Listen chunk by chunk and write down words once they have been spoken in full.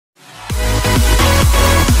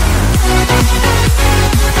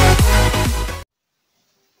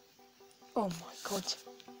god.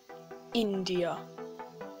 India,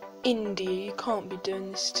 you can't be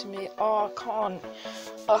doing this to me. Oh,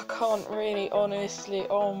 I can't really, honestly.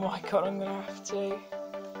 Oh my god, I'm gonna have to.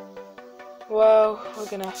 Well, we're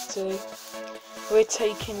gonna have to. We're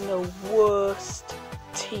taking the worst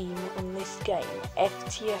team in this game,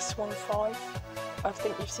 FTS15. I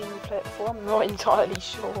think you've seen me play it before, I'm not entirely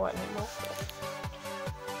sure anymore.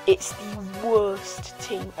 It's the worst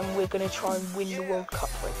team, and we're going to try and win the World Cup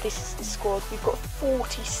for it. This is the squad. We've got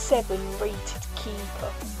 47 rated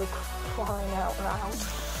keeper. We're crying out loud.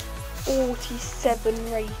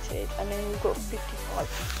 47 rated, and then we've got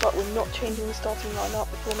 55. But we're not changing the starting lineup,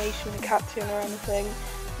 the formation, the captain, or anything.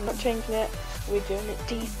 We're not changing it. We're doing it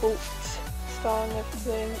default style and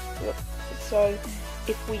everything. Yep. So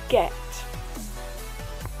if we get,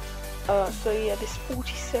 this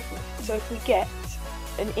 47. So if we get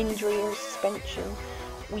an injury or a suspension,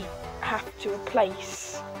 we have to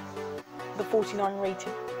replace the 49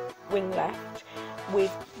 rated wing left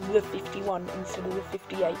with the 51 instead of the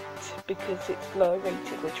 58 because it's lower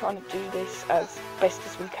rated. We're trying to do this as best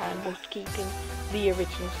as we can whilst keeping the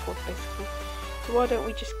original squad basically. So why don't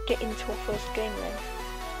we just get into our first game then?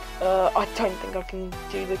 I don't think I can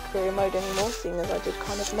do the career mode anymore, seeing as I did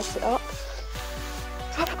kind of mess it up.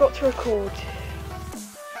 So I forgot to record.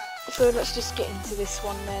 So let's just get into this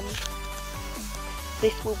one then.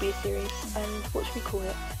 This will be a series, and what should we call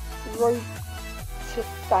it? Road to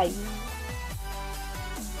Fame.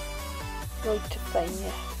 Road to Fame,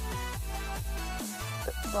 yeah.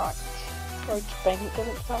 Right. Road to Fame, it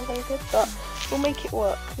doesn't sound very good, but we'll make it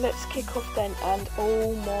work. Let's kick off then, and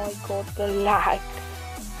oh my god, the lag.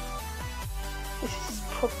 This is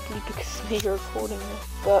probably because of me recording this,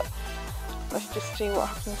 but let's just see what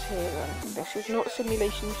happens here then. This is not a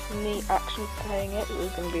simulation, this is me actually playing it.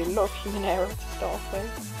 There's going to be a lot of human error to start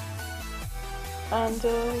with. And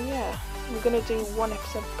yeah, we're going to do one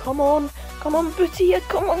episode. Come on Booty,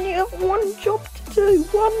 come on, you have one job to do.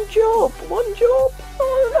 One job. Oh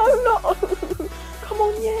no. Come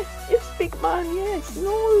on, yes, big man, yes,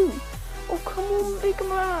 no. Oh, come on, big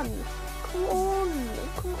man. Come on,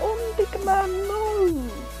 big man, no.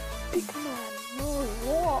 Big man, no,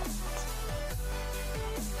 what?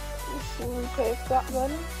 Replay of that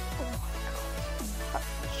then. Oh my god. That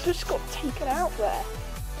just got taken out there.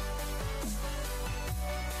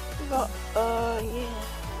 But,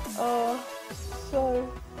 yeah. So.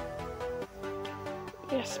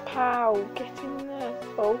 Yes, pow, get in there.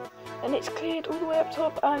 Oh, and it's cleared all the way up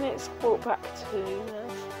top and it's brought back to.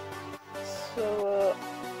 So,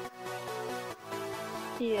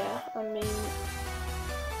 yeah, I mean.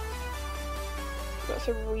 That's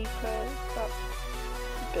a replay of that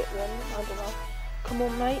bit then, I don't know. Come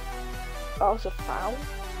on mate, that was a foul.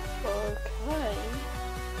 Okay.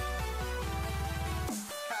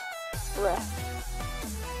 Ref.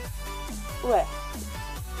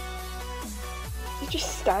 You're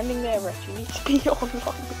just standing there, ref, you need to be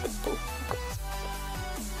online with the ball.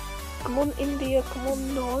 Come on India, come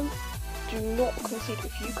on, no. Do not concede.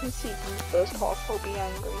 If you concede in the first half, I'll be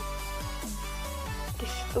angry. This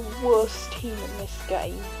is the worst team in this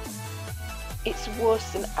game. It's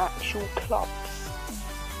worse than actual clubs.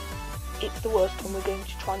 It's the worst when we're going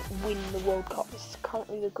to try and win the World Cup. This is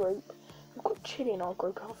currently the group. We've got Chile in our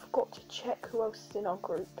group. I forgot to check who else is in our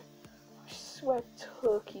group. I swear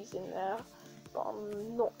Turkey's in there, but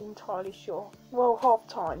I'm not entirely sure. Well, half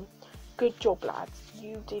time. Good job, lads.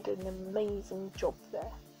 You did an amazing job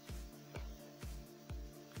there.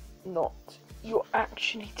 Not. You're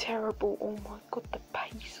actually terrible. Oh my god, the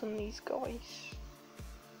pace on these guys.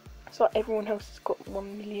 It's like everyone else has got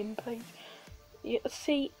 1 million pace. Yeah,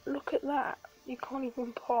 see, look at that. You can't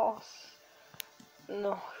even pass.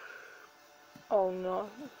 No. Oh no.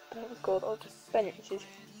 Thank god, our defence is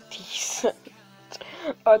decent.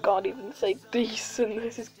 I can't even say decent.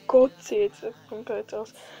 This is god tier compared to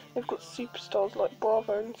us. They've got superstars like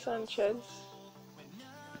Bravo and Sanchez.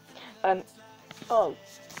 And, oh,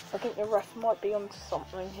 I think the ref might be onto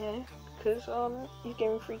something here. Because he's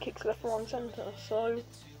giving free kicks left, right and centre. So,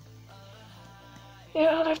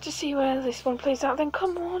 yeah, I'll have to see where this one plays out then.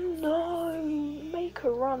 Come on, no! Make a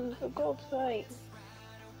run, for God's sake.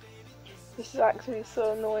 This is actually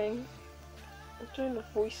so annoying. I'm doing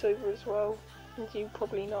a voiceover as well, as you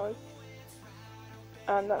probably know.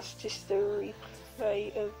 And that's just a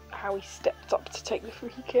replay of how he stepped up to take the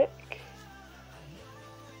free kick.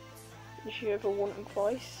 If you ever want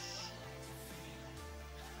advice.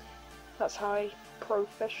 That's how a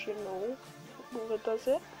professional footballer does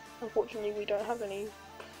it. Unfortunately, we don't have any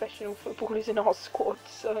professional footballers in our squad,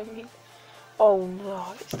 so I mean, oh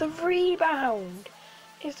no, it's the rebound!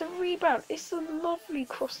 It's a rebound. It's a lovely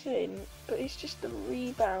cross in, but it's just a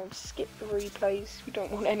rebound. Skip the replays. We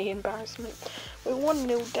don't want any embarrassment. We're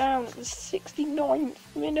 1-0 down at the 69th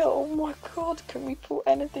minute. Oh my god, can we put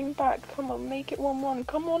anything back? Come on, make it 1-1.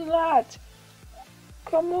 Come on, lad.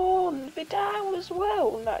 Come on. Vidal as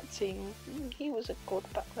well on that team. He was a god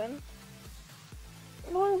back then.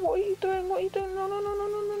 No, what are you doing? What are you doing? No, no, no, no,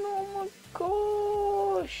 no, no, no. Oh my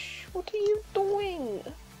gosh. What are you doing?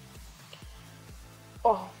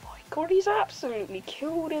 Oh my god, he's absolutely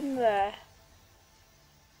killed him there.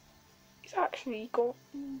 He's actually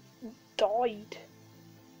died.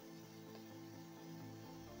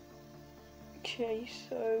 Okay,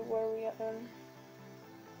 so where are we at then?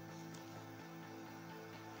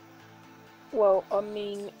 Well, I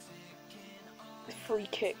mean, the free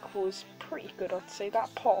kick was pretty good, I'd say. That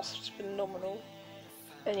pass was phenomenal.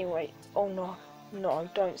 Anyway, oh no. No,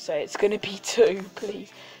 don't say it's going to be 2,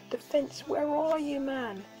 please. Defence, where are you,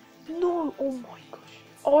 man? No, oh my gosh.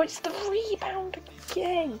 Oh, it's the rebound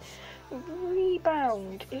again.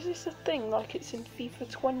 Rebound. Is this a thing like it's in FIFA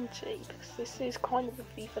 20? Because this is kind of a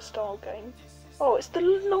FIFA style game. Oh, it's the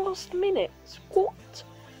last minutes. What?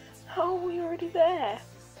 How are we already there?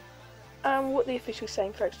 And what the official's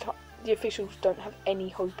saying for extra time, the officials don't have any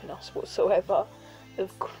hope in us whatsoever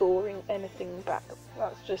of clawing anything back.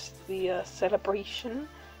 That's just the celebration.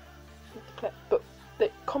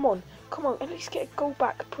 But come on, at least get a goal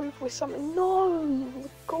back. Prove we're something. No,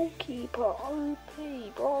 goalkeeper. OP.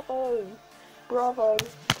 Bravo, bravo,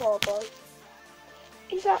 bravo.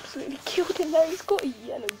 He's absolutely killed him there. He's got a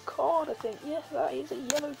yellow card, I think. Yes, that is a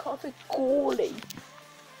yellow card for Goalie.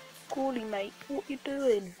 Goalie, mate, what you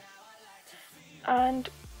doing? And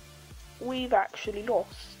we've actually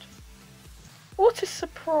lost. What a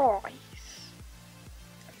surprise!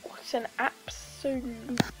 What an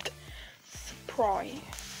absolute surprise.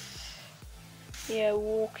 Yeah,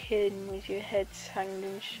 walk in with your heads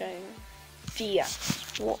hanging shame. Diaz,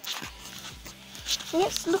 what?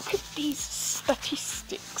 Let's look at these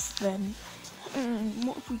statistics then.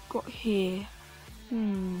 What have we got here?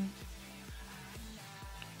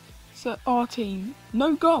 So our team,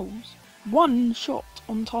 no goals, 1 shot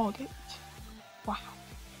on target. Wow.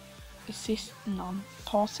 Assists, none.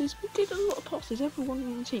 Passes, we did a lot of passes. Everyone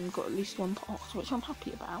in the team got at least 1 pass, which I'm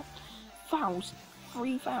happy about. Fouls,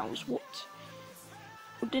 3 fouls. What?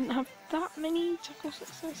 We didn't have that many tackle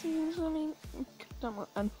successes. I mean,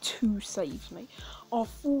 and 2 saves, mate. Our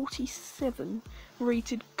 47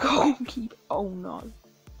 rated goalkeeper. Oh no,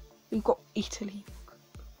 we've got Italy.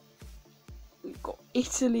 We've got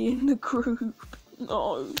Italy in the group.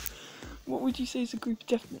 No. What would you say is a group of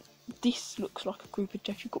death? This looks like a group of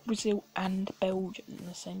death. You've got Brazil and Belgium in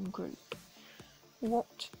the same group.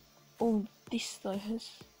 What? Oh, this though has...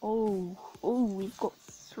 Oh, we've got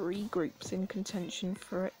 3 groups in contention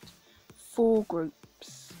for it. 4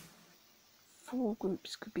 groups. 4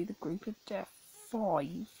 groups could be the group of death. 5.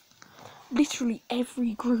 Literally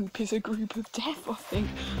every group is a group of death, I think.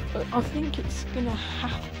 But I think it's gonna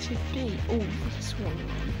have to be... Oh, this one.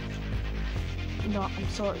 No, I'm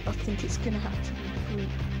sorry. I think it's gonna have to be Group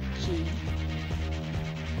G.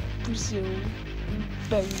 Brazil,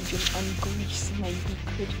 Belgium and Greece maybe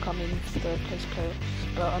could come in for 3rd place players.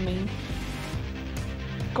 But I mean,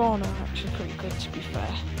 Ghana are actually pretty good, to be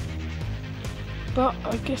fair. But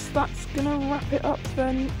I guess that's gonna wrap it up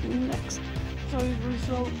then. Next, those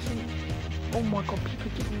results. And oh my god,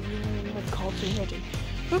 people are giving me red cards already.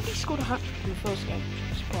 Nobody scored a hat-trick in the first game, which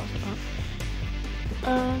I'm surprised about.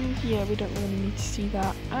 And yeah, we don't really need to see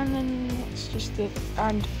that. And then that's just it.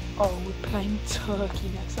 And oh, we're playing Turkey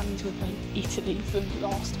next. That means we're playing Italy for the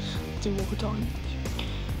last 2 or time.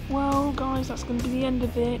 Well, guys, that's going to be the end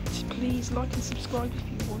of it. Please like and subscribe if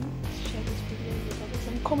you want. Share this video with others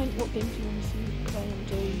and comment what games you want to see me play and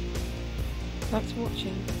do. Thanks for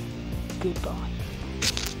watching. Goodbye.